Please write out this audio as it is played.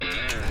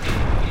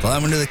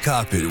Climb into the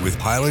cockpit with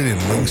pilot and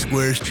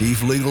LinkSquares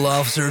Chief Legal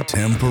Officer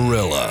Tim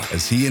Perilla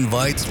as he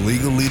invites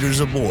legal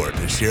leaders aboard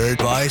to share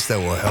advice that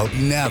will help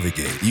you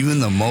navigate even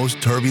the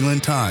most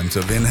turbulent times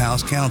of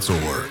in-house counsel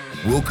work.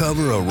 We'll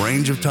cover a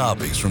range of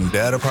topics from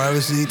data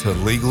privacy to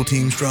legal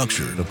team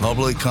structure to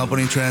public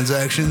company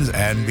transactions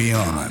and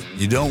beyond.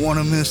 You don't want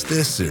to miss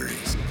this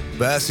series.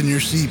 Fasten your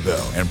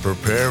seatbelt and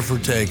prepare for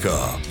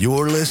takeoff.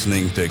 You're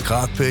listening to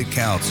Cockpit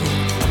Counsel.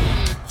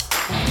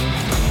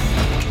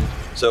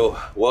 So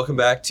welcome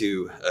back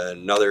to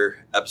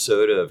another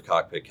episode of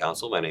Cockpit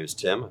Counsel. My name is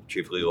Tim,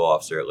 Chief Legal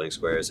Officer at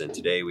LinkSquares, and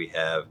today we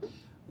have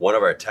one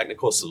of our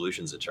technical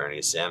solutions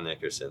attorneys, Sam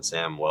Nickerson.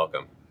 Sam,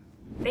 welcome.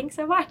 Thanks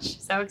so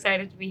much. So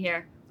excited to be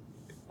here.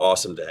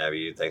 Awesome to have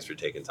you. Thanks for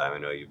taking time. I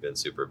know you've been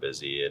super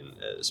busy,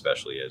 and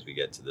especially as we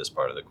get to this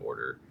part of the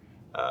quarter.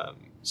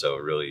 So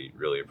really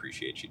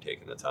appreciate you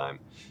taking the time.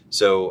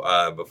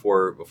 So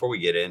before we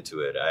get into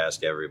it, I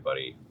ask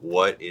everybody,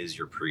 what is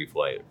your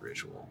pre-flight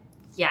ritual?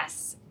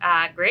 Yes,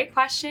 great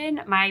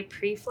question. My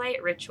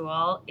pre-flight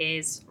ritual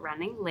is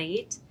running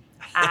late.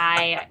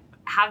 I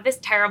have this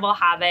terrible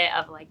habit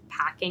of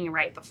packing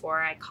right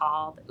before I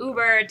call the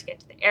Uber to get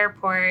to the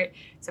airport.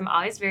 So I'm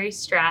always very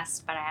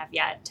stressed, but I have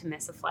yet to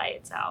miss a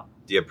flight. So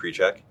do you have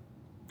pre-check?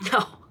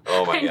 No.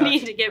 Oh my I gosh.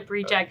 need to get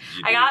pre-check.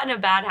 I got in a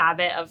bad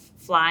habit of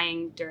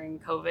flying during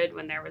COVID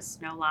when there was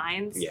no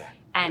lines. Yeah.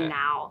 And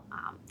now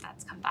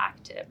that's come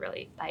back to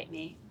really bite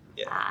me.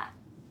 Yeah.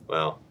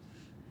 Well,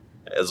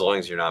 as long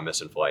as you're not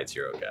missing flights,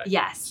 you're okay.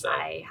 Yes, So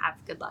I have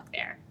good luck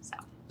there.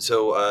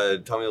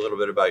 tell me a little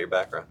bit about your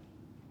background.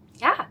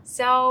 Yeah,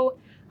 so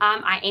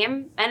I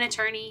am an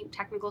attorney,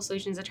 technical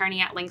solutions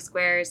attorney at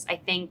LinkSquares. I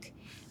think,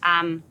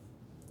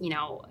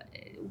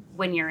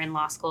 when you're in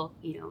law school,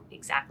 you don't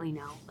exactly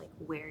know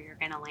where you're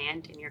going to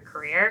land in your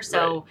career.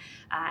 So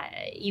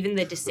even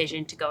the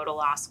decision to go to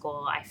law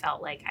school, I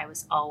felt like I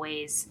was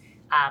always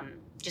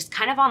just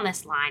kind of on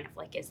this line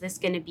of is this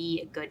going to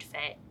be a good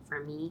fit for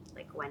me?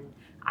 When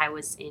I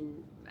was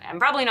I'm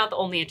probably not the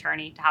only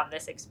attorney to have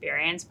this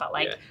experience, but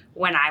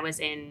when I was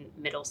in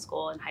middle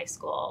school and high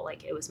school,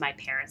 it was my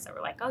parents that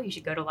were like, oh, you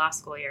should go to law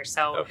school. You're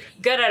so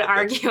good at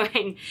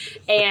arguing.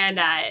 And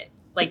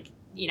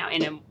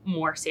in a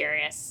more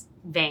serious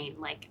vein,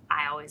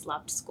 I always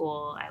loved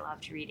school. I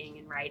loved reading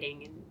and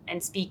writing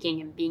and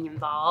speaking and being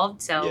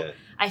involved. So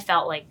I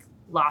felt like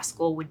law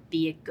school would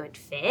be a good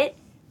fit.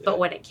 But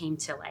when it came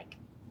to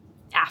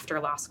after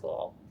law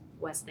school,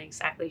 wasn't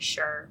exactly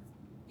sure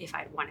if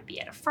I'd want to be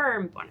at a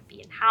firm, want to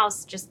be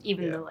in-house, just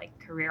even the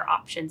career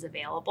options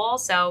available.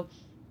 So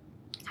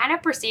kind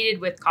of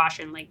proceeded with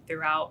caution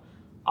throughout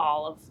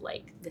all of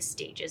the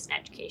stages in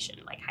education,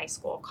 high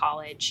school,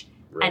 college.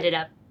 Ended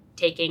up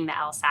taking the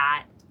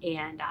LSAT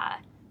and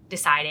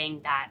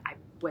deciding that I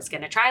was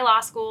going to try law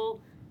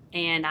school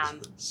and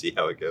see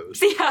how it goes.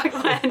 See how it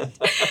went.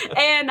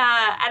 And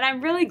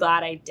I'm really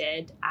glad I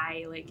did.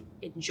 I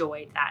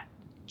enjoyed that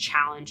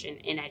challenge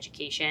in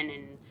education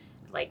and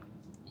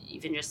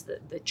even just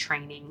the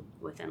training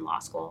within law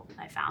school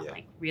I found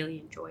really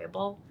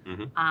enjoyable.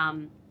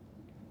 Mm-hmm.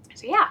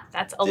 So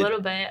that's a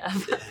little bit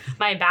of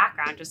my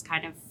background, just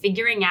kind of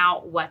figuring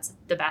out what's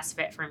the best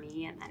fit for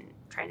me and then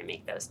trying to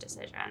make those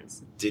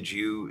decisions. Did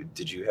you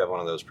have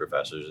one of those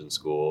professors in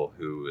school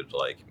who would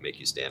make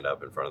you stand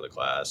up in front of the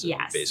class and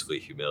basically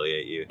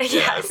humiliate you? Yes.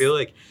 Yeah, I feel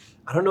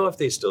I don't know if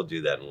they still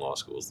do that in law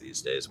schools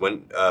these days.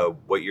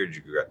 What year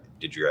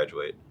did you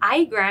graduate?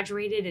 I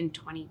graduated in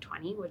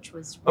 2020, which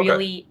was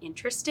really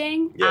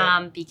interesting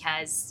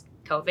because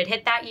COVID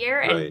hit that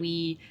year and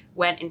we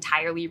went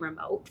entirely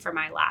remote for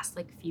my last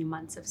few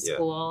months of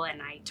school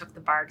and I took the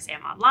bar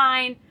exam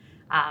online.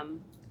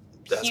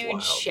 That's huge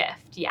wild.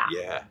 Shift. Yeah.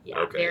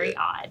 Okay. Very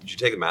odd. Did you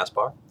take the mass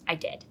bar? I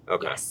did.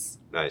 Okay. Yes.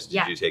 Nice.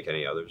 Did you take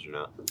any others or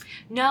not?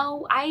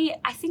 No, I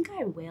think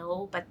I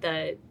will, but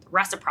the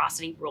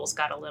reciprocity rules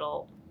got a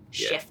little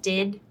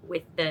shifted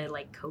with the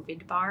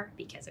COVID bar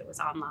because it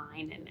was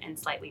online and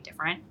slightly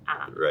different.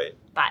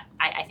 But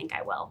I think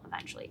I will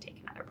eventually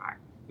take another bar.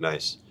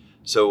 Nice.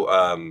 So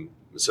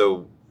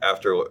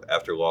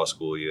after law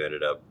school, you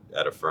ended up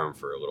at a firm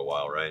for a little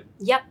while, right?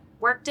 Yep.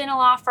 Worked in a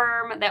law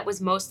firm that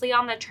was mostly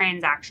on the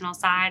transactional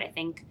side. I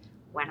think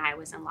when I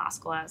was in law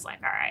school, I was like,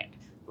 all right,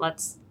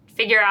 let's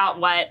figure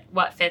out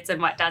what fits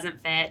and what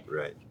doesn't fit.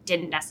 Right.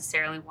 Didn't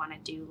necessarily want to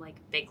do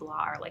big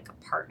law or a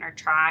partner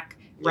track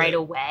right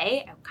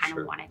away. I kind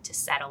of wanted to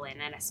settle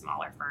in a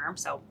smaller firm.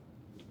 So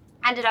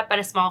ended up at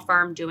a small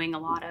firm doing a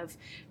lot of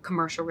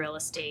commercial real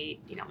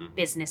estate,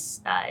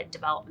 business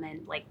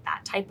development,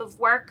 that type of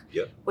work,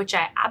 which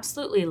I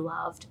absolutely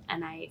loved.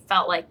 And I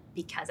felt like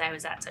because I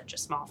was at such a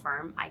small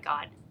firm, I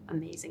got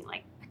amazing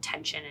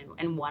attention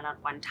and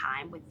one-on-one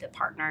time with the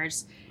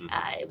partners.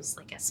 It was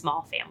a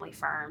small family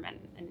firm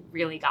and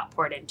really got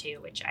poured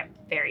into, which I'm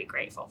very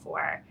grateful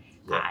for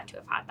to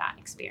have had that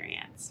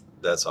experience.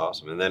 That's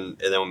awesome. And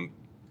then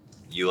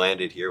you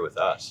landed here with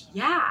us.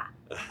 Yeah.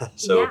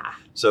 So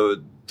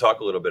talk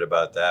a little bit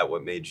about that.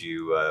 What made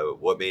you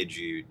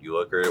you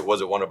look, or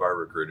was it one of our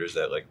recruiters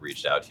that like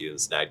reached out to you and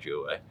snagged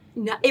you away?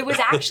 No, it was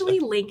actually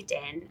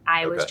LinkedIn.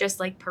 I was Okay. just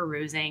like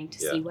perusing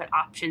to Yeah. see what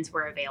options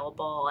were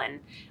available, and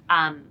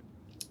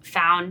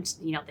found,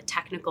 the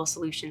technical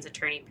solutions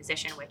attorney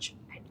position, which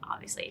I'd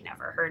obviously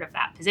never heard of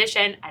that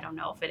position. I don't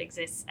know if it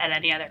exists at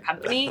any other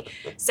company.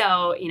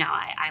 So,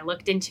 I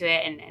looked into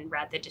it and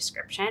read the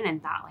description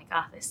and thought like,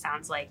 oh, this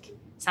sounds like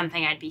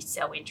something I'd be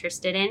so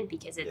interested in,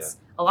 because it's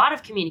a lot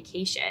of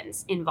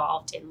communications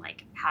involved in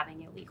like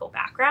having a legal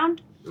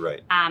background.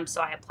 Right.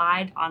 So I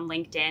applied on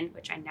LinkedIn,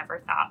 which I never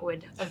thought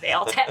would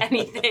avail to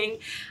anything,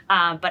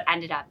 but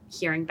ended up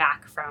hearing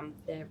back from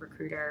the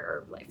recruiter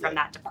or like from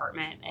that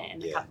department in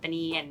the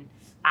company, and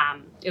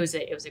it was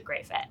a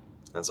great fit.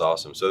 That's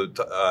awesome. So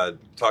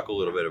talk a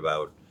little bit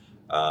about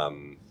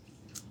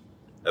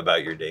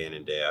your day in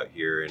and day out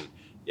here, and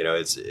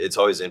it's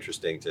always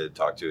interesting to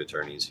talk to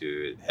attorneys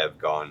who have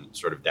gone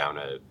sort of down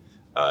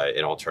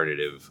an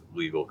alternative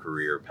legal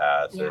career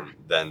path, and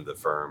then the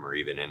firm or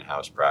even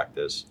in-house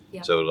practice.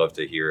 Yeah. So I'd love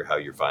to hear how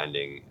you're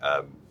finding,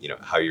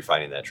 how you're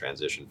finding that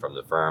transition from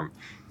the firm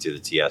to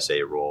the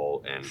TSA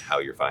role, and how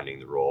you're finding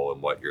the role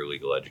and what your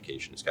legal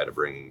education is kind of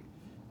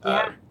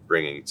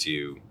bringing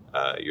to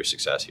your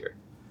success here.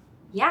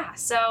 Yeah.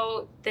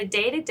 So the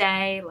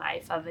day-to-day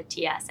life of a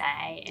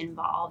TSA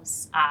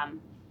involves,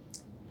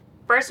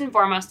 first and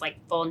foremost, like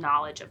full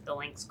knowledge of the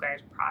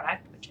LinkSquares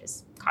product, which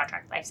is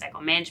contract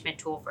lifecycle management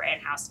tool for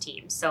in-house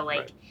teams. So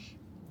like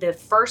the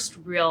first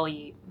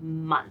really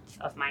month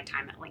of my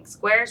time at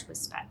LinkSquares was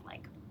spent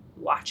like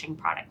watching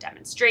product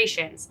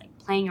demonstrations, like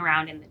playing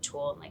around in the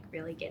tool and like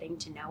really getting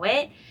to know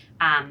it.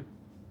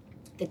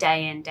 The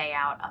day in, day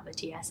out of a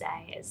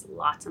TSA is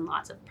lots and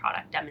lots of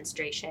product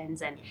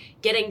demonstrations and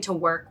getting to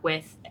work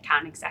with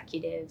account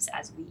executives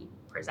as we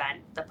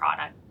present the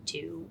product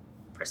to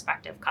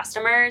prospective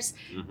customers,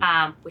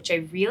 which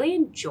I really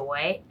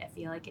enjoy. I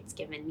feel like it's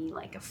given me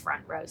like a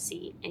front row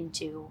seat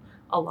into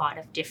a lot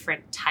of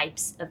different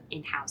types of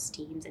in-house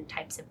teams and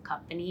types of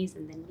companies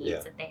and the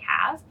needs that they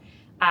have.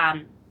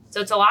 So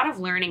it's a lot of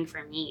learning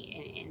for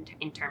me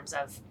in terms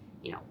of,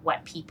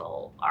 what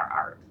people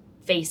are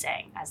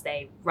facing as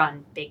they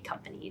run big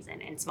companies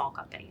and small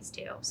companies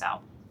too.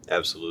 So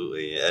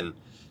absolutely. And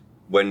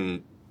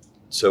when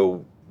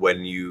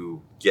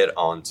you get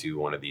onto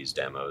one of these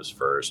demos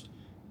first,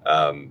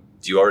 do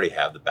you already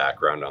have the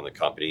background on the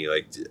company?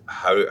 Like,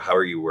 how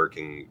are you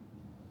working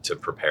to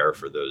prepare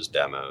for those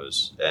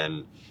demos?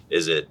 And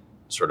is it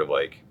sort of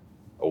like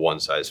a one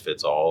size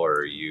fits all, or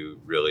are you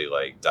really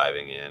like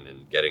diving in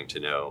and getting to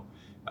know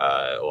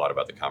a lot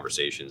about the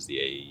conversations the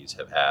AEs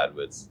have had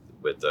with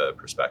the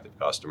prospective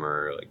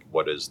customer? Like,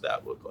 what does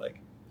that look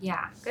like?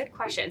 Yeah, good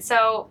question.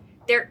 So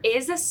there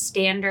is a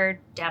standard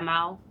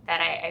demo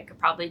that I could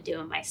probably do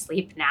in my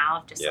sleep now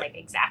of just like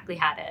exactly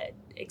how to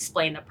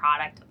explain the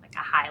product at like a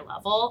high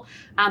level.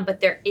 But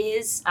there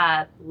is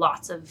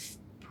lots of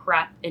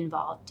prep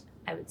involved,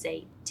 I would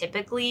say,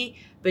 typically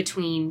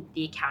between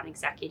the account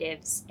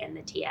executives and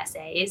the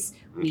TSAs.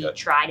 We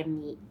try to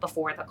meet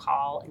before the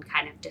call and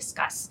kind of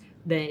discuss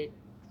the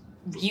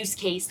use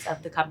case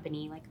of the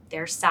company, like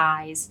their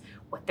size,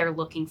 what they're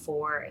looking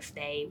for, if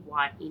they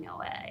want,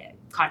 a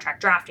contract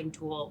drafting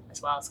tool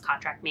as well as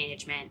contract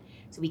management.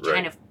 So we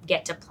kind of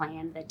get to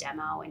plan the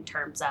demo in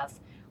terms of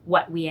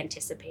what we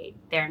anticipate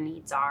their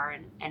needs are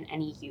and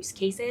any use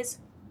cases.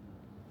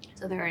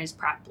 So there is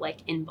prep like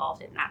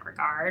involved in that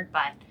regard,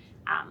 but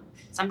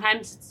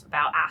sometimes it's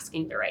about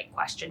asking the right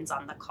questions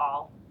on the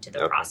call to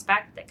the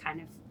prospect that kind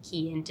of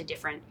key into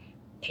different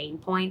pain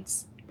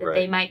points that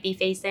they might be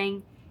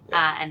facing.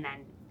 And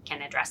then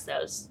can address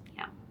those,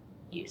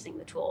 using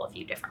the tool a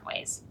few different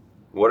ways.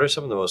 What are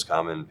some of the most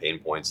common pain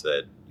points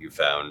that you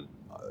found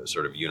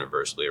sort of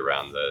universally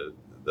around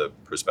the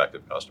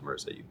prospective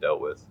customers that you've dealt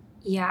with?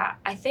 Yeah,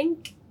 I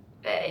think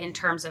in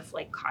terms of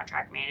like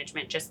contract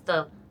management, just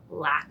the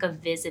lack of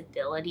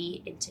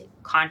visibility into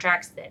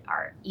contracts that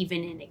are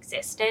even in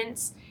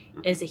existence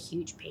is a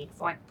huge pain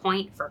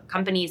point for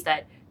companies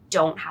that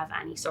don't have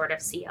any sort of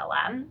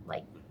CLM,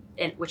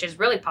 which is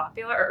really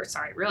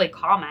really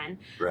common.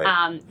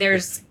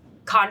 There's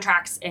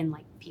contracts in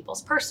like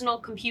people's personal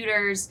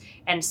computers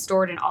and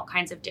stored in all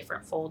kinds of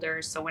different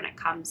folders. So when it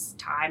comes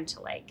time to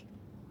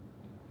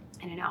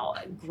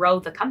grow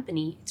the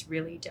company, it's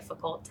really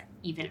difficult to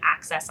even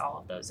access all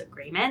of those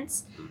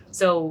agreements.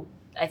 So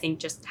I think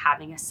just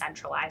having a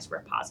centralized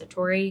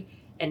repository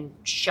and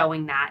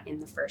showing that in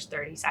the first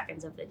 30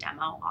 seconds of the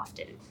demo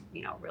often,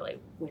 really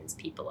wins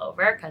people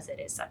over, because it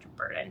is such a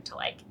burden to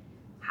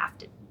have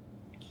to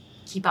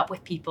keep up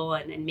with people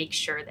and make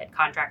sure that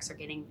contracts are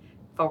getting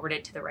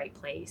forwarded to the right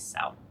place.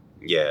 So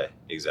yeah,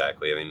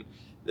 exactly. I mean,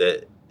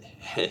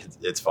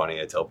 it's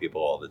funny. I tell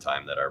people all the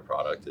time that our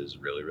product is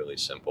really, really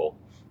simple,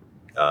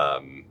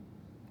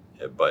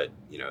 but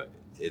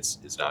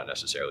it's not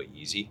necessarily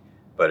easy,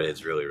 but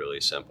it's really,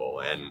 really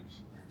simple.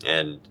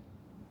 And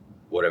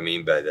what I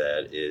mean by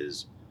that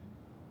is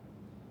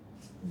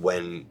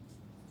when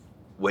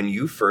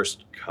you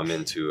first come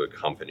into a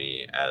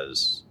company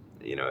as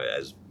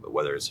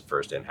whether it's the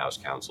first in-house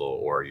counsel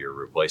or you're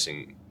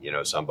replacing,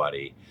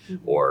 somebody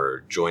Mm-hmm.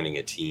 or joining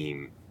a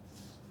team,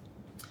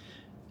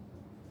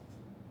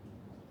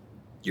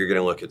 you're going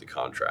to look at the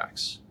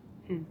contracts.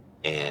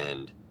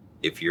 And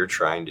if you're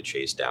trying to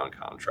chase down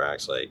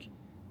contracts, like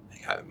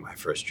my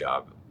first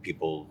job,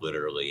 people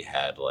literally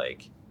had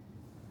like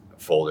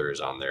folders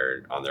on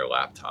their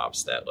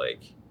laptops that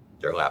like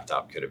their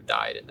laptop could have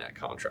died and that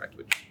contract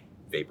would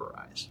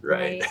vaporize,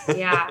 right?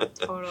 Yeah,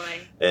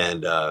 totally.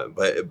 And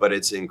but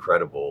it's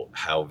incredible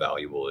how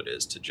valuable it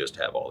is to just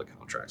have all the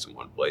contracts in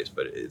one place.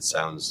 But it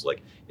sounds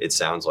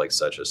like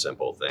such a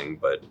simple thing,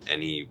 but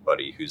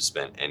anybody who's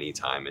spent any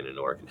time in an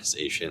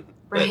organization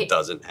that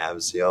doesn't have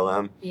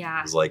CLM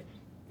is like,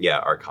 yeah,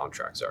 our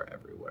contracts are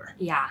everywhere.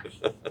 Yeah.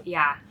 No,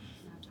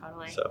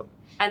 totally. So,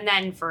 and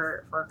then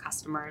for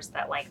customers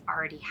that like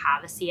already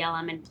have a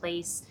CLM in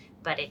place,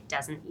 but it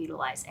doesn't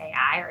utilize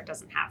AI or it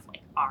doesn't have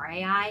like our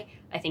AI,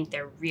 I think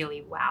they're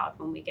really wowed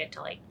when we get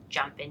to like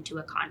jump into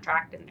a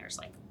contract and there's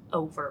like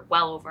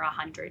well over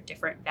 100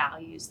 different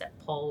values that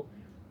pull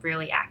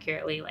really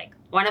accurately. Like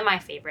one of my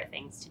favorite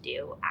things to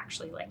do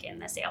actually like in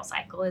the sales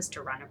cycle is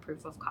to run a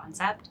proof of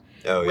concept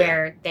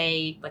where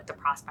they like the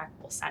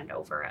prospect will send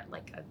over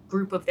like a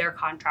group of their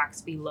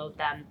contracts. We load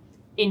them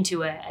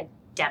into a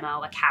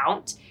demo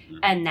account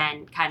and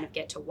then kind of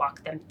get to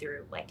walk them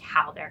through like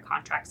how their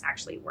contracts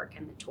actually work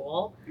in the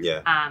tool.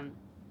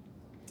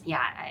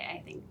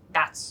 I think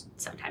that's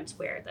sometimes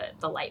where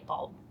the light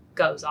bulb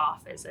goes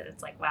off, is that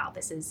it's like, wow,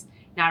 this is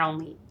not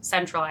only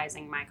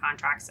centralizing my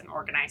contracts and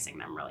organizing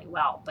them really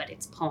well, but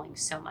it's pulling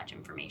so much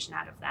information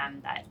out of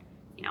them that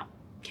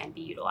can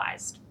be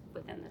utilized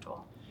within the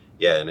tool.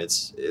 And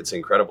it's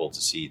incredible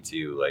to see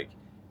too, like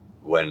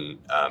when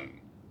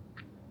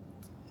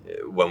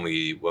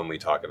we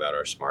talk about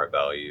our smart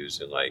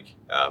values and like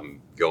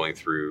going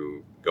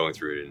through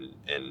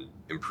and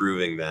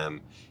improving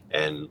them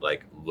and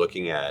like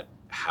looking at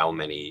how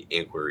many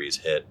inquiries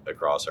hit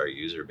across our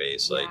user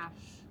base,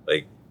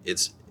 like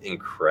it's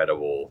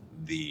incredible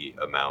the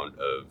amount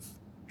of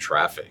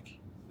traffic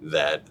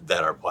that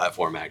our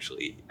platform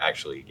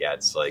actually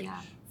gets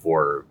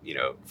for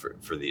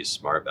these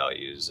smart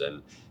values,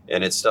 and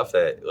it's stuff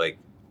that like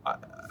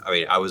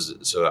I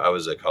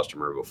was a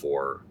customer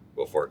before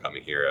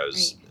coming here. I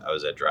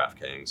was at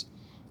DraftKings,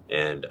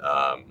 and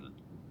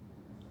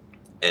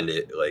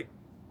it like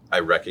I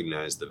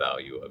recognized the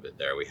value of it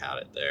there. We had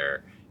it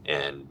there,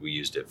 and we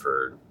used it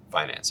for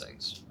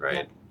financings,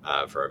 right?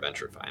 For our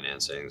venture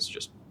financings,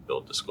 just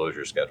build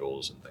disclosure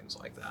schedules and things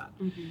like that.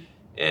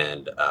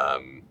 And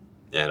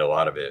a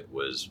lot of it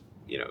was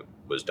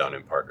done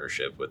in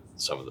partnership with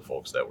some of the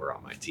folks that were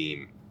on my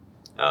team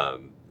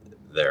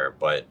there.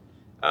 But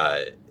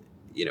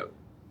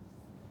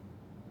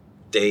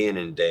day in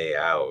and day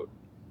out,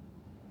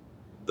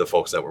 the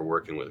folks that were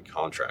working with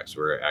contracts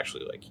were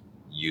actually like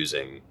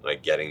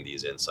getting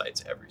these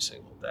insights every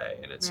single day.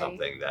 And it's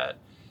something that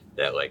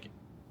like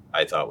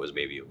I thought was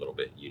maybe a little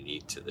bit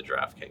unique to the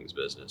DraftKings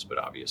business, but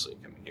obviously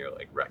coming here,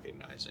 like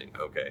recognizing,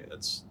 okay,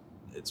 it's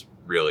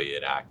really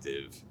an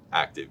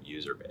active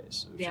user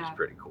base, which is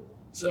pretty cool.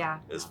 So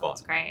it's fun.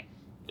 That's great.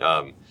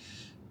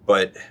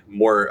 But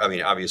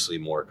obviously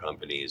more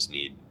companies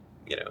need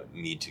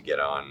to get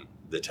on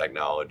the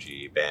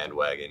technology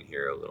bandwagon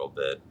here a little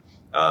bit.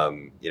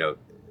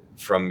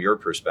 From your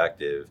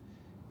perspective,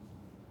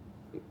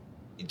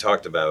 you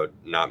talked about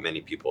not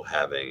many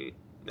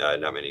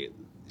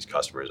these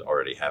customers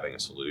already having a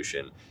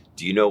solution.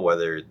 Do you know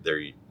whether they're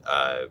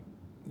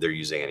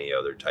using any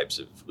other types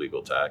of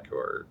legal tech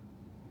or?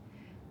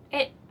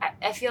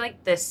 I feel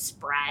like the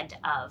spread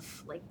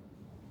of like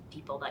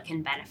people that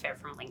can benefit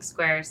from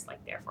LinkSquares,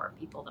 like therefore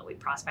people that we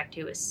prospect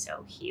to, is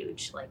so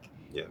huge. Like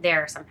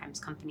there are sometimes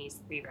companies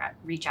we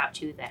reach out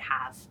to that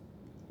have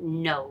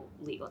no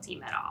legal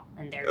team at all,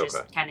 and they're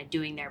just kind of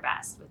doing their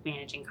best with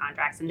managing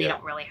contracts, and they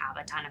don't really have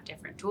a ton of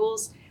different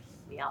tools.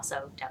 We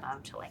also demo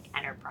to like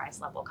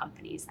enterprise level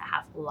companies that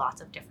have lots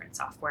of different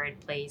software in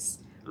place,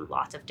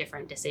 lots of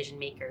different decision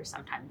makers,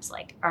 sometimes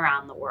like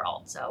around the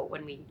world. So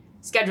when we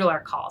schedule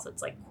our calls,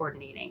 it's like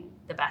coordinating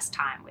the best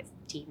time with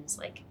teams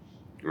like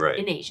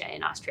in Asia,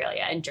 in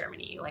Australia, in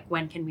Germany. Like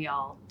when can we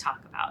all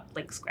talk about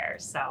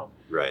LinkSquares? So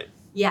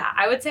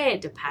I would say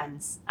it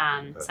depends.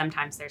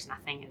 Sometimes there's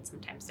nothing, and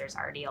sometimes there's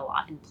already a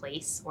lot in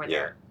place, or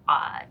they're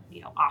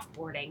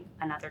offboarding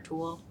another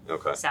tool.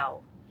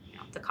 So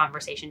the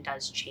conversation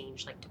does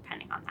change like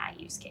depending on that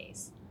use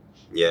case.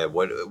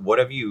 What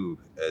have you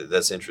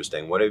that's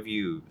interesting, what have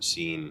you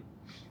seen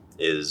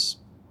is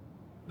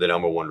the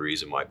number one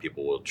reason why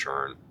people will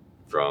churn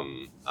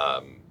from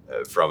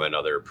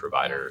another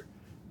provider?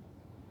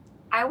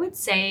 I would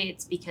say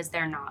it's because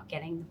they're not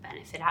getting the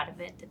benefit out of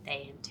it that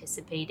they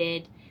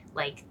anticipated.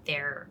 Like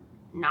they're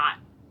not,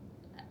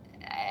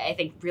 I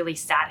think, really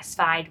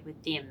satisfied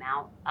with the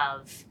amount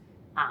of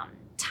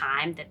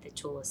time that the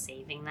tool is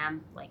saving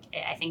them. Like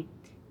I think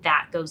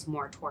that goes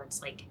more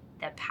towards like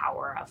the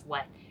power of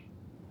what,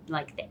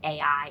 like the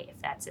AI, if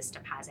that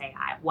system has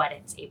AI, what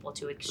it's able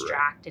to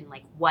extract and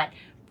like what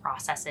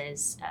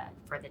processes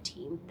for the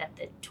team that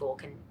the tool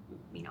can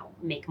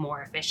make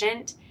more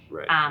efficient.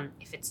 Right.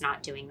 If it's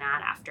not doing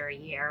that after a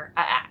year.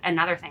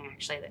 Another thing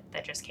actually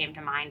that just came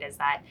to mind is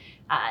that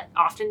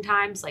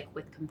oftentimes, like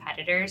with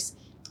competitors,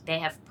 they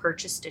have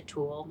purchased a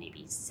tool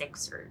maybe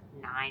 6 or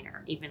 9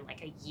 or even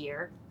like a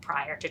year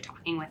prior to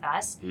talking with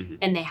us, Mm-hmm.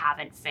 and they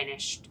haven't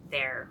finished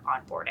their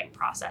onboarding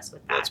process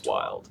with that That's tool.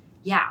 wild.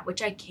 Yeah,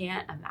 which I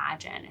can't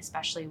imagine,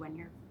 especially when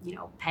you're,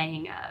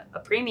 paying a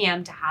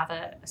premium to have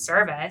a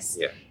service,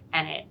 Yeah.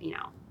 and it,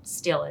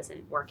 still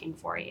isn't working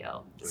for you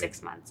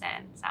 6 months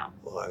in. So,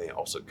 Well, I mean,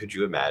 also, could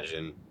you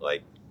imagine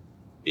like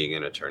being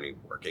an attorney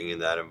working in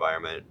that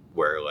environment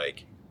where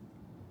like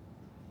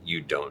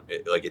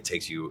it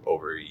takes you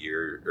over a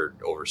year or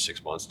over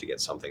 6 months to get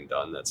something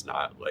done that's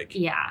not like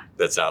yeah,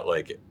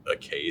 a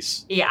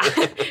case. yeah,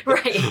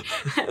 right.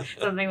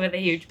 Something with a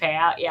huge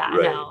payout. Yeah,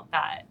 Right. no,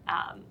 that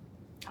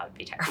would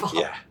be terrible.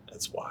 Yeah,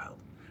 that's wild.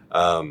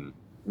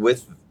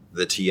 With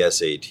the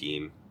TSA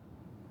team,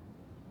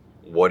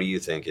 what do you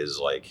think is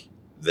like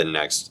the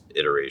next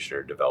iteration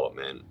or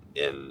development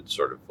in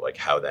sort of like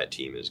how that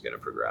team is going to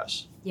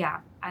progress? Yeah,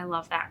 I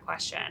love that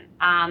question.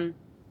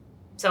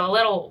 So a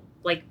little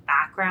like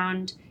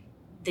background,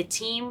 the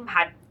team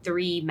had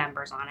 3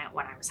 members on it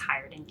when I was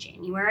hired in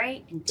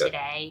January, and Okay.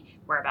 today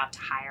we're about to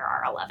hire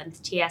our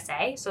 11th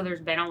TSA. So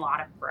there's been a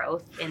lot of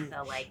growth in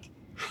the like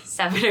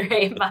 7 or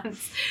 8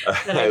 months.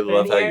 that I I've been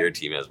love how here. your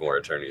team has more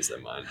attorneys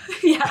than mine.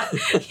 yeah,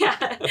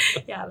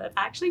 that's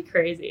actually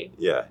crazy.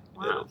 Yeah.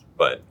 Wow. It is.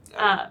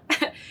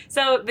 But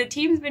So the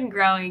team's been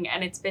growing,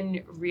 and it's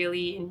been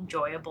really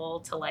enjoyable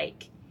to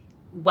like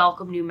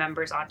welcome new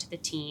members onto the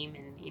team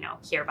and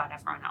hear about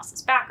everyone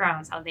else's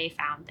backgrounds, how they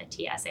found the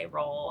TSA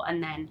role,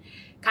 and then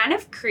kind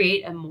of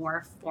create a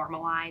more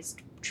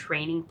formalized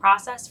training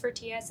process for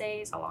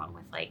TSAs, along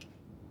with like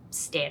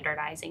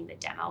standardizing the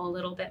demo a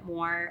little bit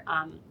more.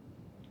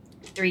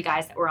 3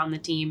 guys that were on the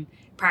team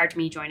prior to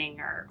me joining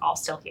are all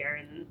still here,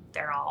 and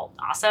they're all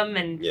awesome,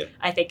 and Yeah.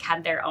 I think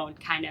had their own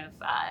kind of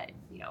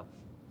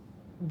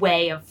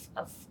way of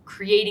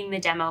creating the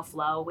demo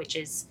flow, which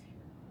is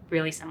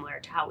really similar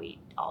to how we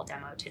all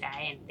demo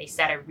today. And they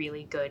set a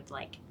really good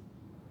like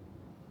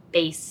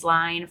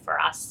baseline for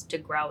us to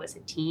grow as a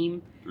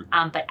team.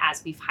 But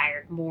as we've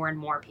hired more and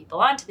more people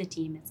onto the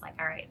team, it's like,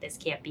 all right, this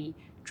can't be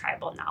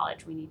tribal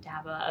knowledge. We need to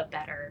have a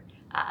better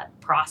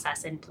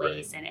process in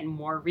place, and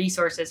more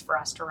resources for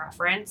us to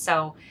reference.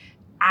 So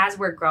as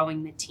we're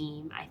growing the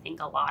team, I think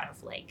a lot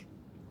of like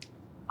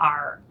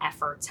our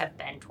efforts have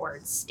been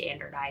towards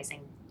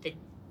standardizing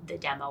the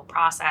demo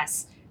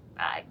process,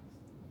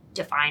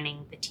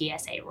 defining the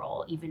TSA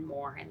role even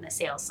more in the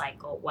sales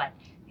cycle. What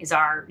is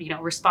our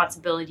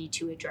responsibility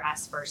to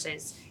address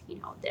versus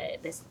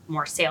this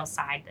more sales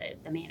side,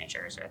 the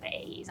managers or the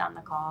AEs on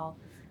the call.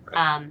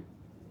 Right.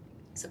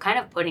 So kind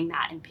of putting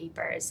that in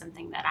paper is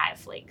something that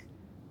I've like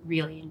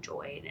really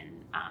enjoyed,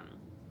 and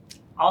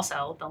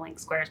also the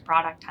LinkSquares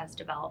product has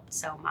developed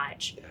so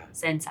much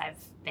since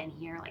I've been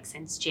here. Like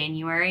since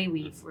January,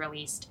 we've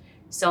released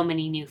so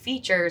many new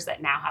features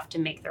that now have to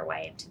make their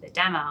way into the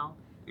demo.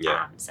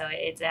 Yeah. So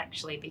it's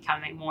actually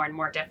becoming more and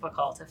more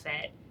difficult to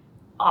fit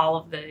all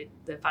of the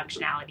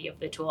functionality of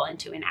the tool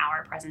into an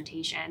hour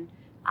presentation,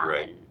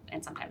 Right.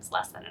 and sometimes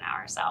less than an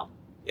hour. So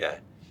Yeah.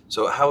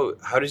 So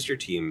how does your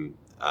team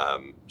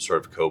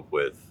sort of cope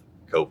with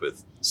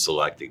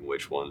selecting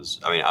which ones?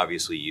 I mean,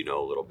 obviously you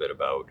know a little bit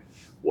about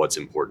what's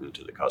important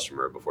to the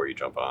customer before you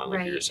jump on. Like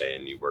you were Right.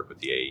 saying, you work with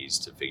the AEs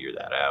to figure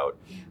that out.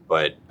 Yeah.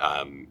 But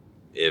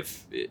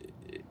if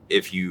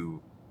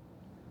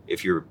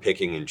you're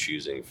picking and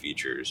choosing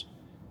features,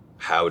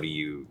 how do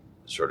you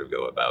sort of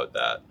go about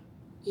that?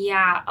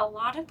 yeah, a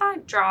lot of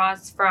that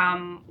draws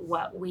from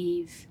what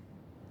we've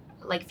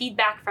like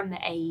feedback from the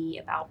AE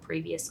about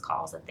previous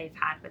calls that they've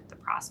had with the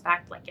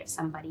prospect. Like if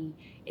somebody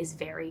is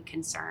very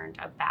concerned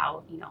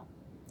about,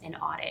 an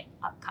audit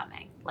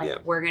upcoming, like Yeah.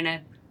 we're going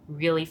to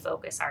really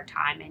focus our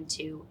time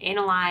into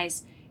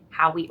analyze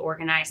how we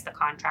organize the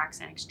contracts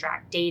and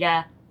extract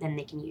data. Then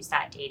they can use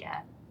that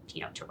data,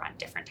 to run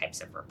different types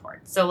of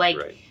reports. So like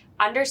Right.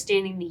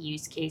 understanding the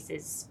use case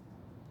is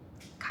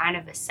kind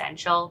of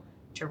essential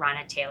to run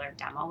a tailored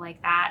demo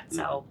like that.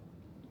 So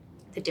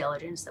the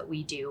diligence that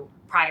we do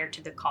prior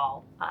to the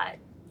call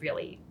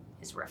really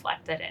is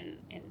reflected in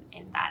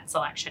that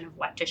selection of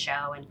what to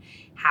show and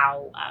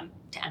how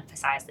to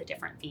emphasize the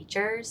different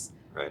features.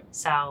 Right.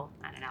 So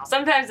I don't know.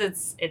 Sometimes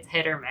it's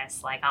hit or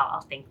miss. Like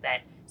I'll think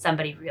that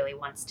somebody really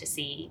wants to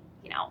see,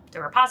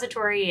 the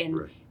repository, and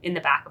Right. in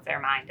the back of their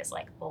mind is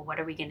like, well, what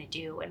are we going to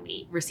do when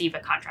we receive a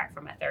contract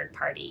from a third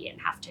party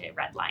and have to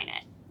redline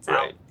it?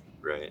 So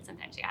Right.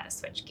 sometimes you got to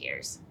switch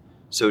gears.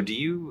 So do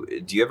you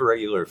have a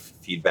regular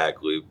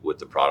feedback loop with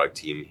the product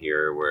team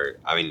here where,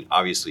 I mean,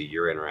 obviously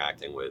you're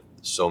interacting with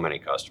so many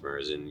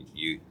customers and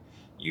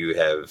you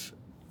have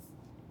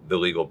the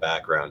legal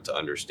background to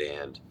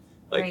understand,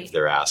 like Right. if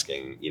they're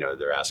asking,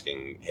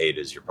 hey,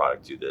 does your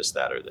product do this,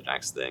 that, or the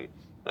next thing?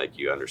 Like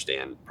you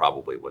understand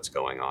probably what's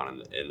going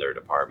on in their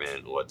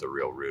department, what the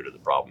real root of the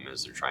problem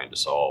is they're trying to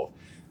solve.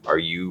 Are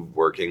you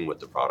working with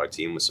the product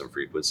team with some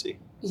frequency?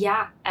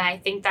 Yeah, I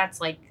think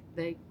that's like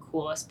the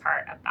coolest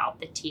part about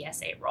the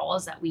TSA role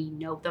is that we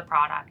know the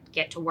product,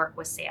 get to work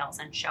with sales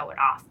and show it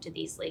off to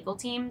these legal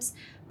teams.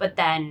 But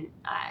then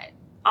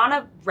on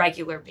a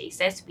regular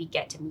basis, we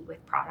get to meet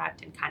with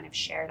product and kind of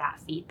share that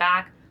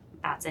feedback.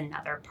 That's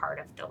another part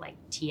of the like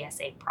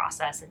TSA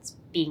process. It's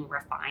being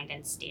refined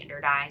and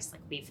standardized.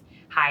 Like we've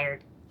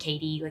hired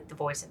Katie, like the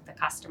voice of the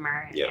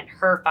customer, and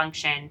her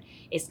function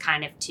is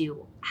kind of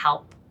to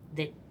help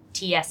the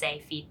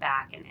TSA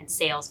feedback and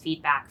sales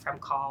feedback from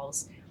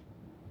calls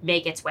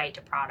make its way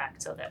to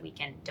product so that we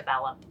can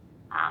develop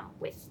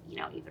with, you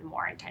know, even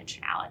more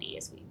intentionality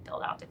as we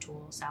build out the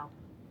tool. So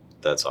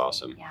that's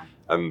awesome. Yeah.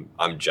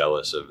 I'm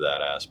jealous of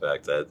that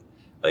aspect. That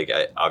like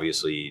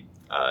obviously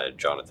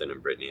Jonathan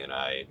and Brittany and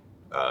I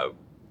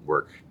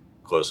work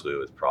closely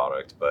with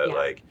product, but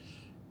like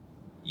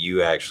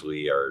you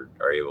actually are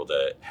able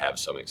to have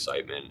some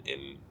excitement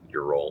in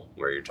your role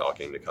where you're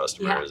talking to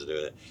customers and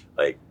doing it.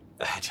 Like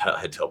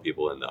I tell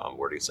people in the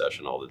onboarding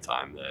session all the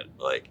time that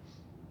like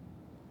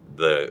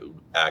the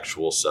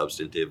actual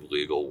substantive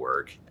legal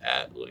work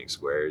at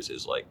LinkSquares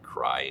is like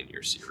cry in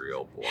your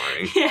cereal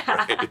boring.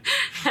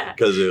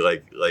 Because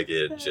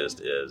it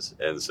just is.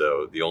 And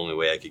so the only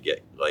way I could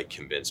get like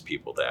convince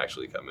people to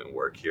actually come and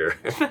work here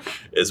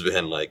has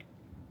been like,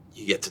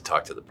 you get to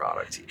talk to the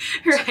product team.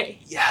 Right. Like,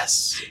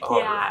 yes.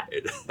 Right.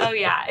 Oh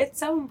yeah. It's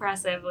so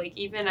impressive. Like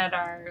even at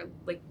our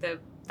like the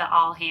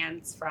all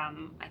hands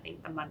from I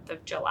think the month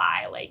of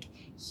July, like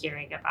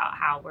hearing about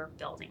how we're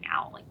building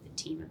out like the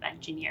team of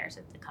engineers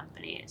at the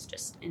company is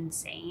just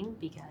insane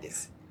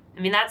because I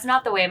mean that's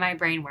not the way my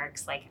brain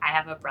works. Like I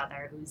have a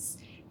brother who's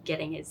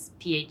getting his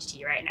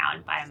PhD right now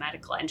in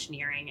biomedical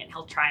engineering, and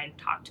he'll try and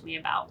talk to me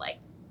about like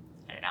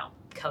I don't know,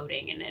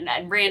 coding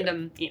and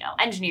random, you know,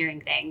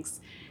 engineering things.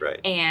 Right.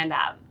 And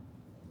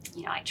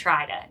you know, I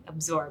try to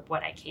absorb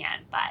what I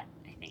can, but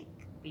I think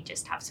we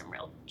just have some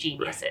real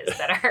geniuses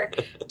that are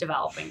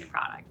developing the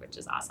product, which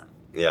is awesome.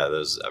 Yeah,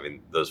 those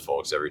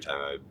folks, every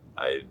time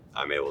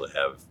I'm able to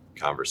have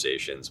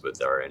conversations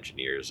with our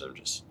engineers,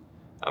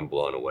 I'm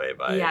blown away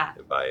by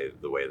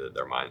the way that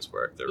their minds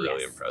work. They're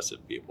really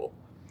impressive people.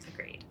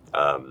 Agreed.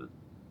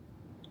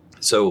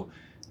 So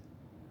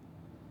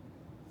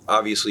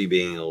obviously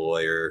being a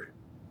lawyer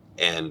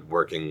and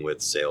working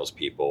with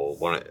salespeople,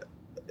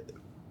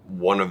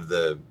 one of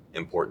the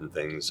important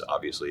things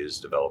obviously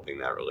is developing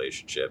that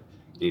relationship.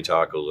 Can you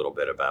talk a little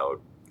bit about,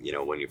 you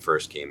know, when you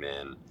first came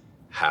in,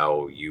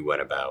 how you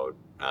went about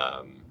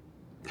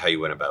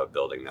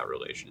building that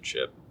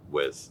relationship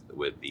with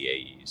the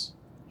AEs?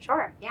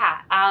 Sure.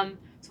 Yeah.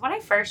 So when I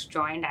first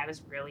joined, I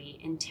was really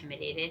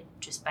intimidated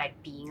just by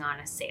being on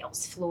a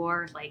sales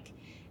floor. Like,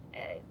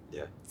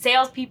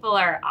 salespeople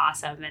are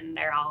awesome and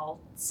they're all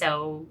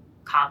so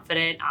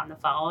confident on the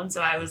phone.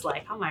 So I was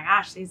like, oh my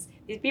gosh, these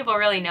people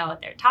really know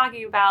what they're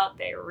talking about.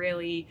 They're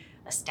really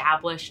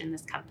established in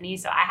this company.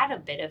 So I had a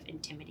bit of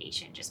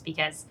intimidation just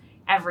because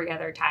every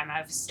other time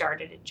I've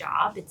started a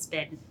job, it's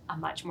been a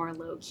much more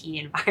low-key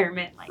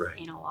environment, like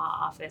in a law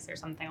office or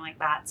something like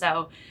that.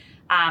 So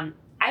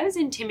I was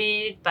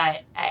intimidated,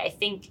 but I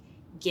think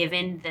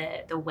given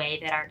the way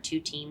that our two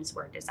teams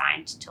were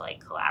designed to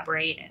like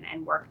collaborate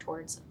and work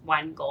towards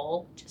one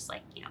goal, just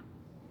like, you know,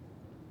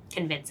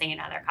 convincing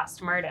another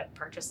customer to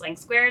purchase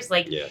LinkSquares,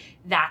 like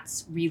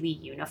that's really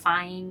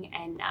unifying.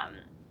 And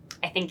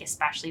I think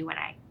especially when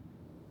I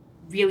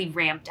really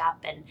ramped up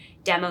and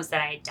demos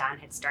that I had done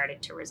had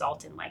started to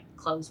result in like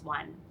close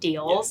one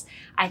deals,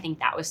 I think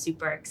that was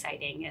super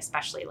exciting,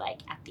 especially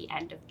like at the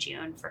end of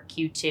June for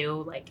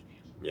Q2. Like,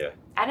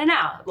 I don't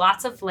know,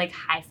 lots of like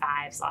high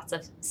fives, lots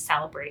of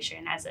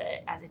celebration as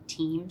a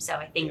team. So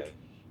I think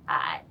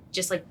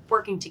just like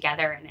working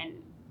together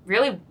and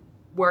really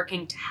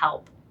working to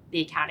help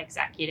the account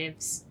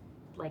executives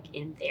like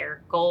in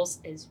their goals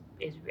is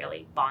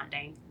really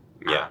bonding.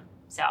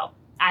 So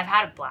I've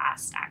had a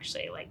blast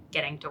actually, like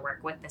getting to work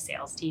with the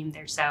sales team.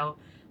 They're so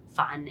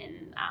fun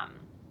and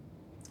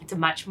it's a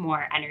much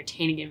more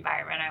entertaining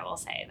environment, I will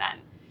say,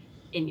 than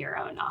in your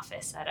own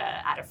office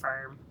at a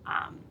firm.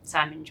 So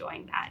I'm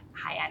enjoying that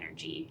high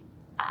energy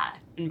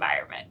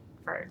environment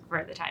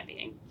for the time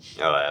being.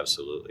 Oh,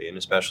 absolutely. And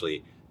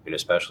especially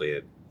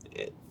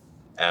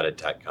at a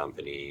tech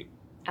company.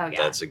 Oh,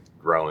 yeah. That's a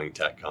growing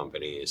tech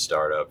company,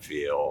 startup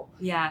feel.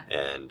 Yeah.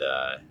 And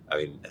I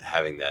mean,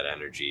 having that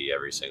energy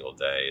every single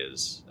day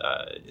is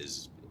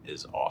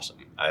awesome.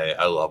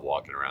 I love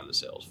walking around the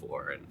sales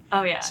floor and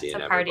seeing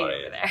it's a party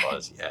everybody over there.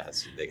 buzz.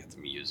 They got the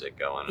music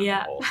going and the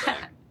whole thing.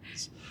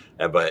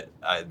 But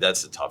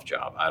that's a tough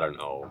job. I don't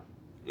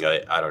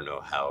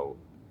know how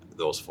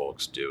those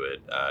folks do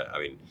it. I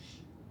mean,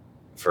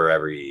 for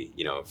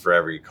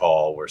every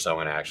call where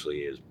someone actually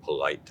is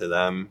polite to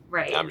them,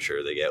 right, I'm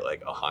sure they get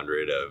like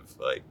 100 of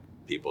like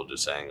people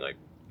just saying like,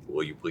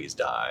 will you please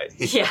die?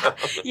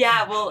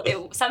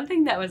 Well,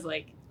 something that was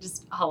like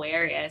just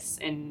hilarious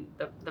in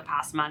the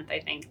past month, I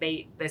think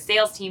the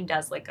sales team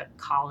does like a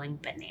calling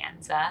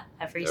bonanza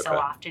every so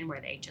often where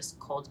they just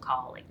cold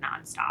call like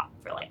nonstop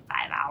for like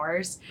 5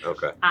 hours.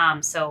 Okay.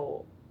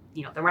 So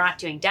we're not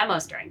doing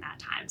demos during that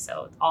time.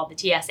 So all the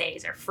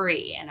TSAs are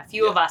free. And a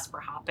few of us were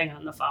hopping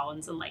on the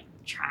phones and like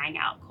trying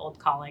out cold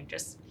calling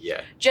just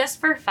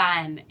for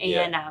fun.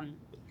 And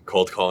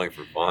cold calling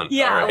for fun.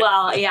 Yeah, right.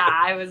 well, yeah,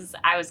 I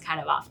was kind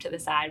of off to the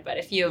side, but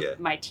a few of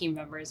my team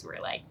members were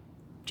like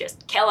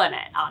just killing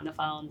it on the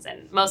phones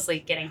and mostly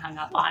getting hung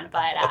up on.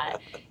 But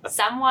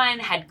someone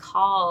had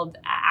called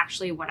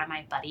actually one of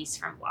my buddies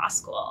from law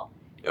school.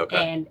 Okay.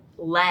 And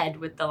led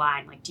with the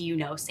line, like, do you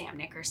know Sam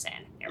Nickerson?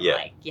 And they were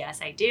like,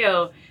 yes, I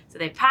do. So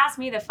they passed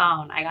me the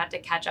phone. I got to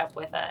catch up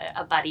with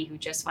a buddy who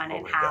just went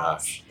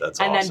in-house. That's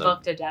and awesome. then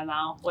booked a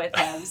demo with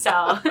him.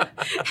 So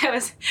it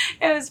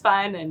was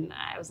fun. And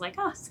I was like,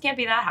 oh, this can't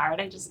be that hard.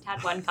 I just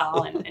had one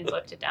call and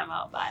booked a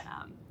demo. But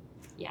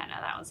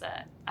that was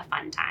a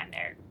fun time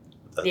there.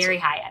 Very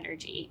high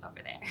energy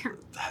over there.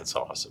 That's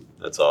awesome.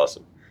 That's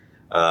awesome.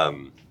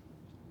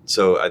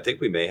 So I think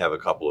we may have a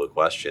couple of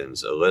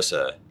questions.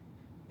 Alyssa,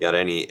 got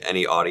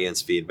any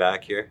audience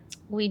feedback here?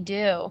 We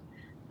do.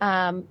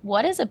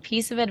 What is a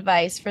piece of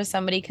advice for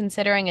somebody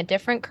considering a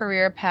different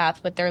career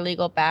path with their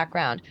legal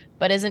background,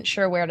 but isn't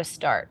sure where to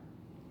start?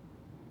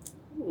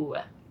 Ooh,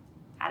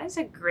 that is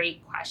a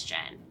great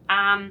question.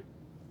 I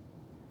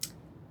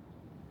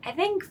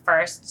think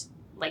first,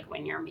 like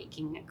when you're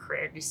making a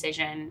career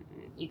decision,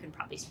 you can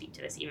probably speak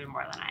to this even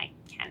more than I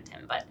can,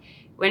 Tim, but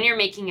when you're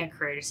making a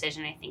career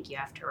decision, I think you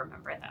have to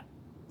remember that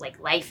like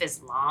life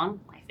is long,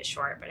 life is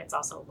short, but it's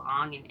also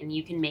long, and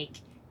you can make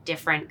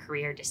different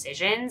career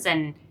decisions.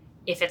 And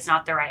if it's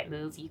not the right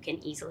move, you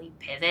can easily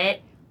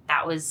pivot.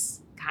 That was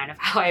kind of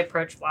how I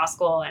approached law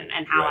school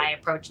and how I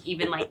approached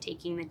even like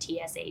taking the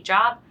TSA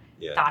job.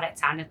 Thought it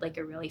sounded like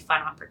a really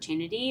fun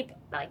opportunity, but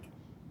like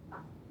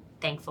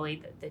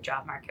thankfully the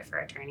job market for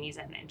attorneys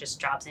and just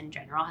jobs in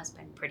general has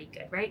been pretty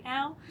good right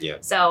now.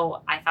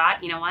 So I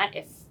thought, you know what,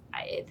 if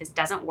this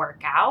doesn't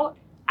work out,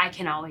 I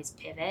can always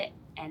pivot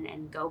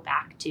and go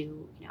back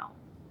to,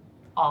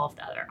 all of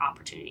the other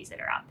opportunities that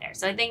are out there.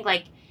 So I think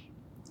like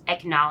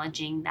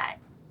acknowledging that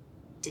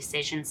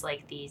decisions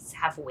like these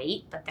have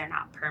weight, but they're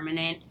not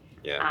permanent,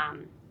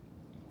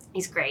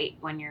 is great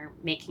when you're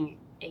making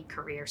a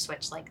career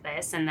switch like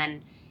this. And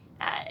then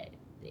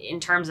in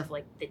terms of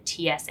like the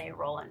TSA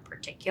role in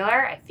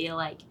particular, I feel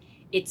like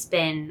it's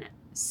been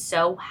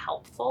so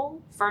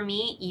helpful for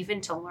me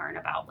even to learn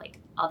about like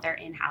other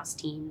in-house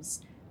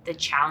teams, the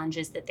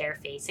challenges that they're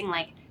facing.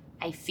 Like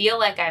I feel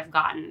like I've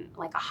gotten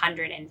like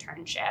 100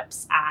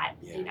 internships at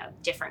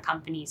different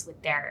companies with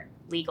their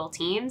legal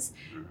teams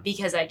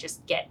because I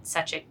just get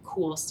such a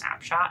cool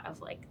snapshot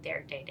of like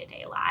their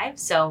day-to-day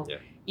lives. So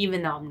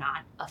even though I'm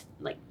not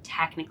like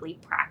technically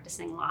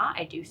practicing law,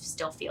 I do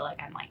still feel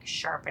like I'm like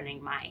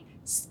sharpening my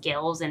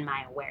skills and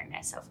my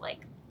awareness of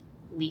like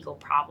legal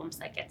problems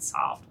that get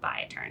solved by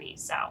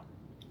attorneys. So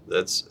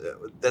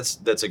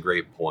that's a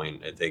great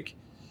point. I think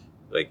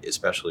like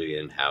especially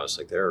in-house,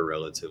 like there are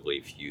relatively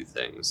few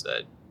things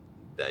that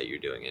you're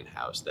doing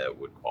in-house that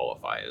would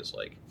qualify as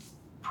like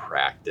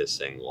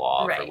practicing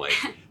law from like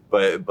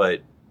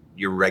but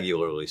you're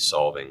regularly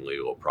solving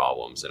legal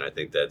problems, and I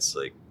think that's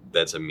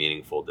a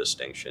meaningful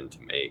distinction to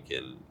make,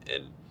 and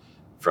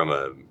from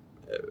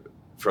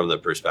the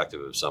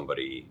perspective of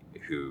somebody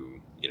who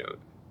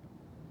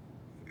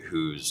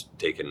who's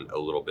taken a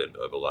little bit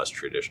of a less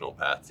traditional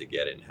path to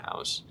get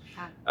in-house.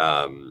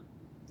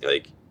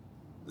 Like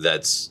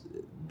that's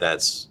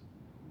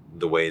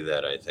the way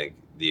that I think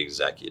the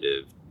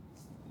executives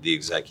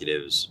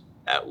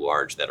at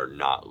large that are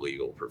not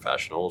legal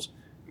professionals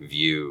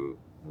view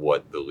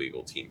what the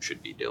legal team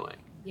should be doing.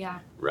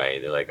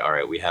 Right? They're like, all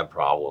right, we have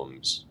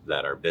problems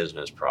that are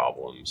business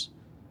problems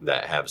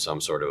that have some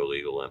sort of a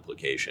legal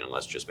implication.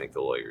 Let's just make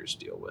the lawyers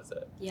deal with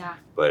it.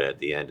 But at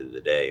the end of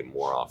the day,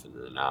 more often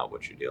than not,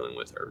 what you're dealing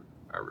with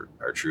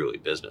are truly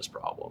business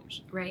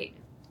problems. Right.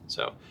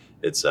 So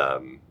it's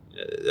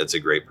that's a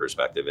great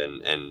perspective,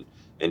 and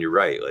you're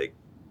right. Like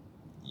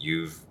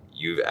you've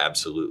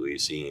absolutely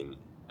seen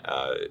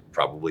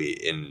probably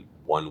in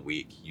 1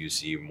 week you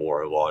see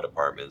more law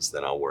departments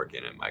than I'll work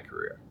in my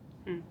career.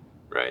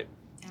 Right.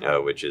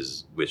 Which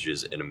is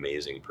an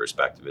amazing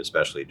perspective,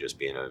 especially just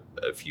being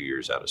a few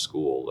years out of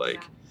school.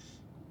 Like,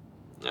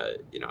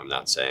 I'm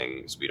not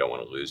saying we don't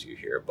want to lose you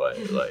here, but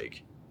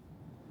like,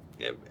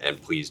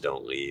 and please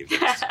don't leave.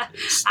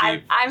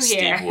 Steve, I'm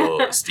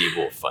here. Steve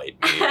will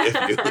fight me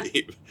if you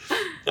leave.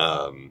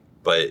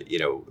 But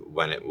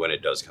when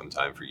it does come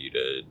time for you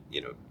to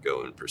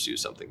go and pursue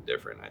something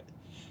different,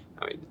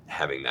 I mean,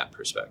 having that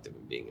perspective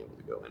and being able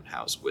to go in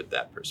house with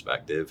that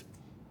perspective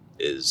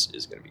is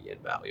going to be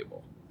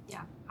invaluable.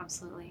 Yeah,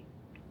 absolutely.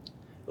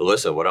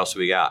 Alyssa, what else do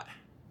we got?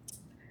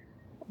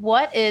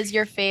 What is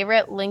your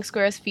favorite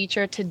LinkSquares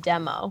feature to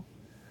demo,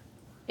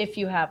 if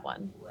you have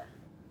one?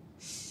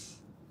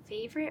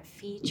 Favorite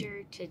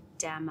feature to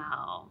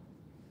demo?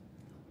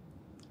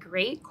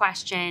 Great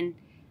question.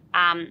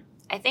 I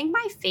think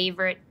my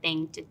favorite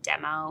thing to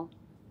demo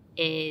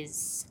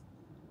is...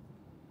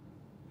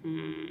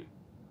 Okay,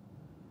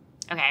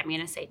 I'm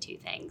going to say two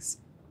things.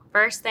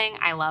 First thing,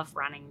 I love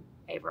running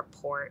a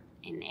report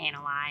and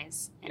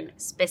analyze, and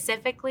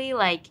specifically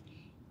like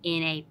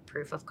in a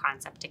proof of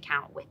concept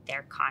account with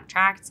their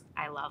contracts,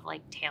 I love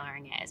like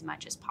tailoring it as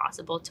much as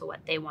possible to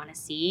what they want to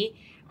see,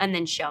 and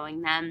then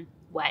showing them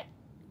what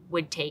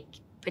would take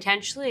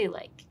potentially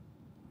like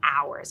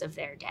hours of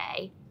their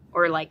day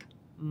or like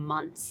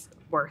months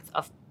worth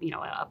of,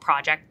 a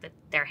project that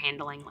they're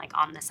handling like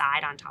on the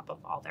side on top of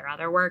all their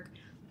other work,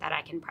 that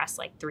I can press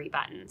like 3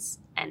 buttons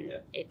and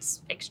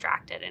it's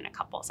extracted in a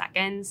couple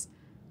seconds.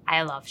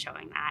 I love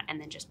showing that,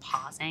 and then just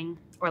pausing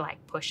or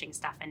like pushing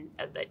stuff in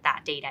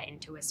that data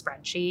into a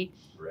spreadsheet,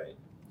 Right.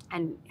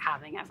 and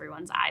having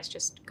everyone's eyes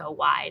just go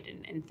wide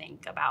and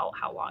think about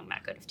how long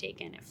that could have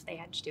taken if they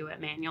had to do it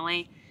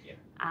manually.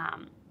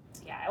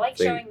 I like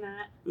showing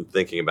that.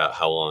 Thinking about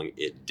how long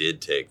it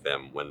did take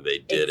them when they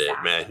did it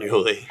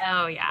manually.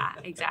 Oh yeah,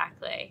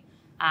 exactly.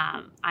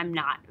 I'm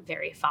not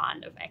very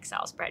fond of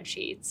Excel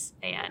spreadsheets,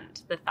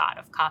 and the thought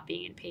of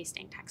copying and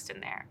pasting text in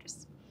there,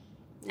 just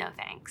no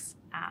thanks.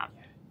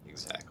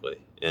 Exactly.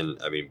 And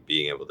I mean,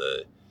 being able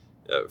to,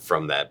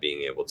 from that,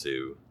 being able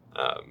to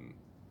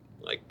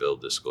like build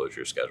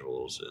disclosure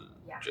schedules and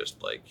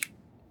just like,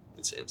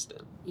 it's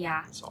instant.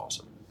 Yeah. It's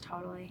awesome.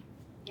 Totally.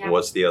 Yeah.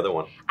 What's the other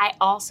one? I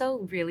also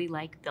really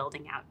like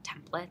building out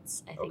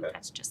templates. I think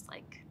that's just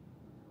like,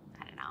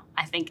 I don't know.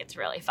 I think it's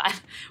really fun.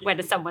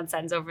 When someone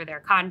sends over their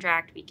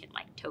contract, we can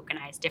like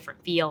tokenize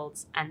different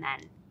fields, and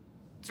then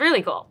it's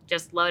really cool.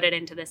 Just load it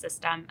into the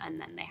system, and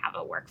then they have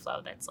a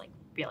workflow that's like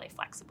really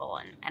flexible,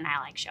 and I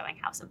like showing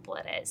how simple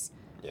it is.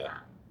 Yeah.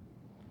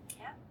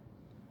 Yeah.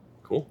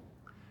 Cool.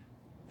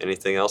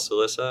 Anything else,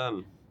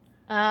 Alyssa?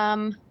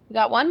 We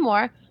got one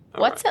more.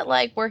 What's it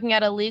like working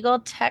at a legal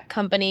tech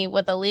company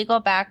with a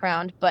legal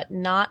background, but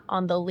not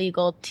on the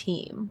legal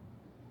team?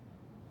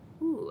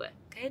 Ooh,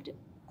 good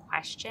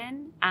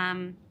question.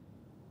 I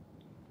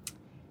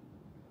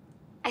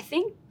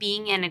think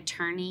being an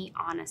attorney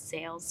on a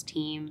sales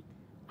team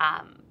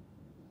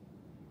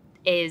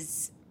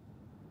there's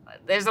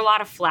a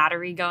lot of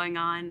flattery going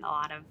on, a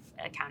lot of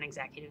account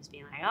executives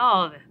being like,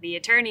 oh, the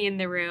attorney in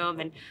the room,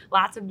 and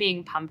lots of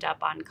being pumped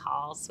up on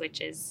calls,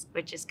 which is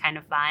kind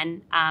of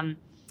fun.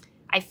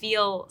 I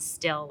feel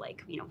still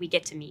like, we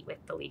get to meet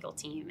with the legal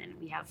team, and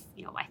we have,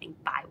 I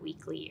think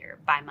bi-weekly or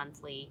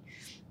bi-monthly,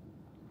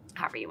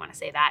 however you want to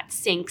say that,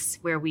 syncs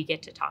where we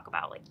get to talk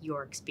about like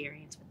your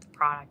experience with the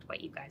product,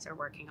 what you guys are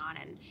working on,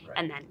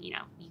 and then, you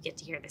get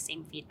to hear the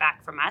same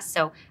feedback from us.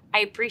 So I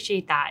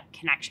appreciate that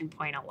connection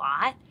point a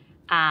lot.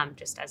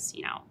 Just as,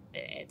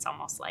 it's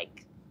almost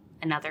like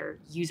another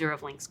user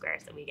of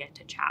LinkSquares that we get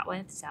to chat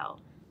with. So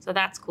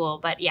that's cool.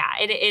 But yeah,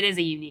 it is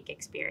a unique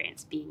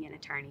experience being an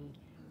attorney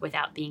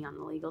without being on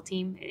the legal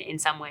team. In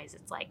some ways,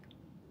 it's like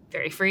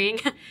very freeing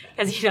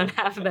because you don't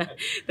have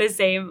the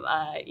same,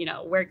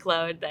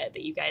 workload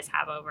that you guys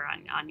have over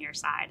on your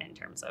side in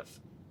terms of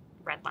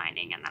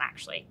redlining and then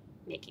actually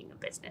making the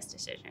business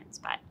decisions.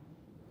 But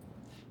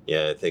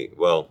yeah, I think,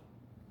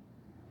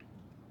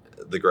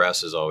 the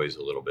grass is always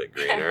a little bit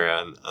greener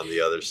on the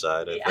other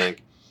side, I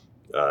think.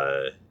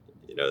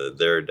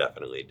 There are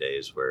definitely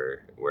days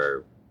where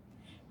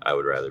I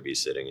would rather be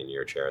sitting in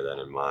your chair than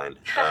in mine.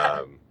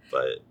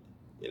 But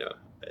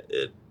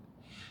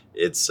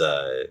it's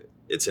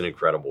an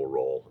incredible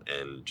role,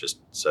 and just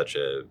such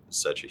a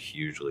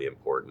hugely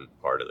important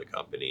part of the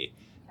company.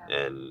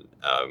 And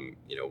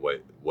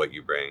what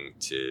you bring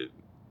to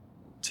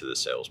the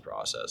sales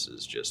process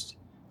is just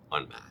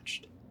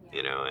unmatched.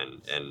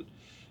 And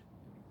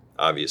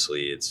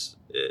obviously it's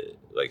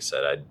like I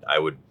said, I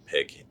would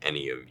pick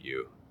any of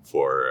you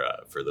for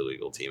the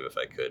legal team if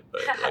I could,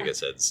 but like I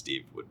said,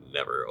 Steve would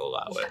never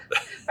allow it.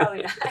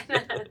 Probably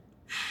not.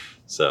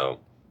 So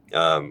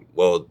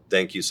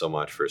thank you so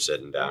much for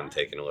sitting down and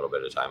taking a little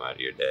bit of time out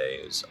of your day.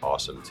 It was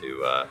awesome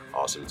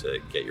to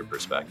get your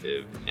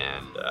perspective,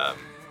 and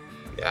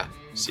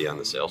see you on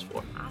the sales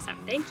floor. Awesome.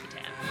 Thank you,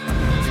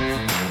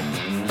 Tim.